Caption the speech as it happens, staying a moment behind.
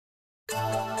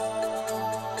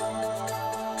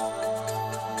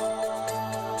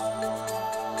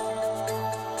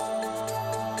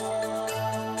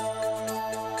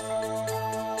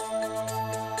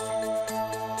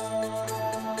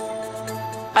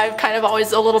I've kind of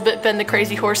always a little bit been the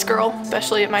crazy horse girl,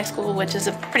 especially at my school, which is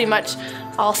pretty much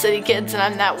all city kids, and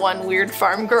I'm that one weird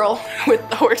farm girl with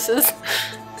the horses.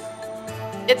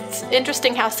 It's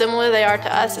interesting how similar they are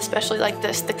to us, especially like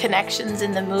this, the connections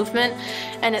in the movement,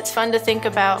 and it's fun to think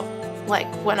about, like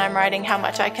when I'm writing, how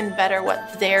much I can better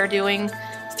what they're doing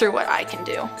through what I can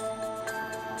do.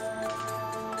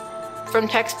 From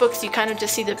textbooks, you kind of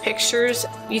just see the pictures.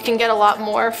 You can get a lot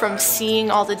more from seeing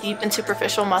all the deep and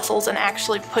superficial muscles and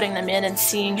actually putting them in and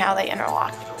seeing how they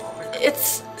interlock.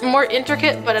 It's more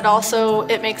intricate, but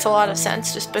it makes a lot of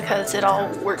sense just because it all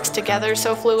works together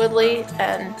so fluidly,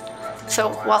 and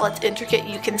so while it's intricate,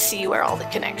 you can see where all the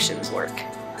connections work.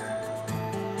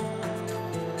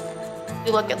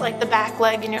 You look at like the back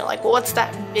leg and you're like, well, what's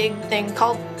that big thing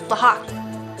called? The hock.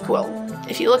 Well,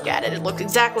 if you look at it, it looks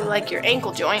exactly like your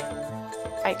ankle joint.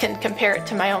 I can compare it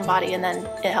to my own body, and then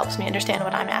it helps me understand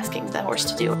what I'm asking the horse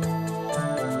to do.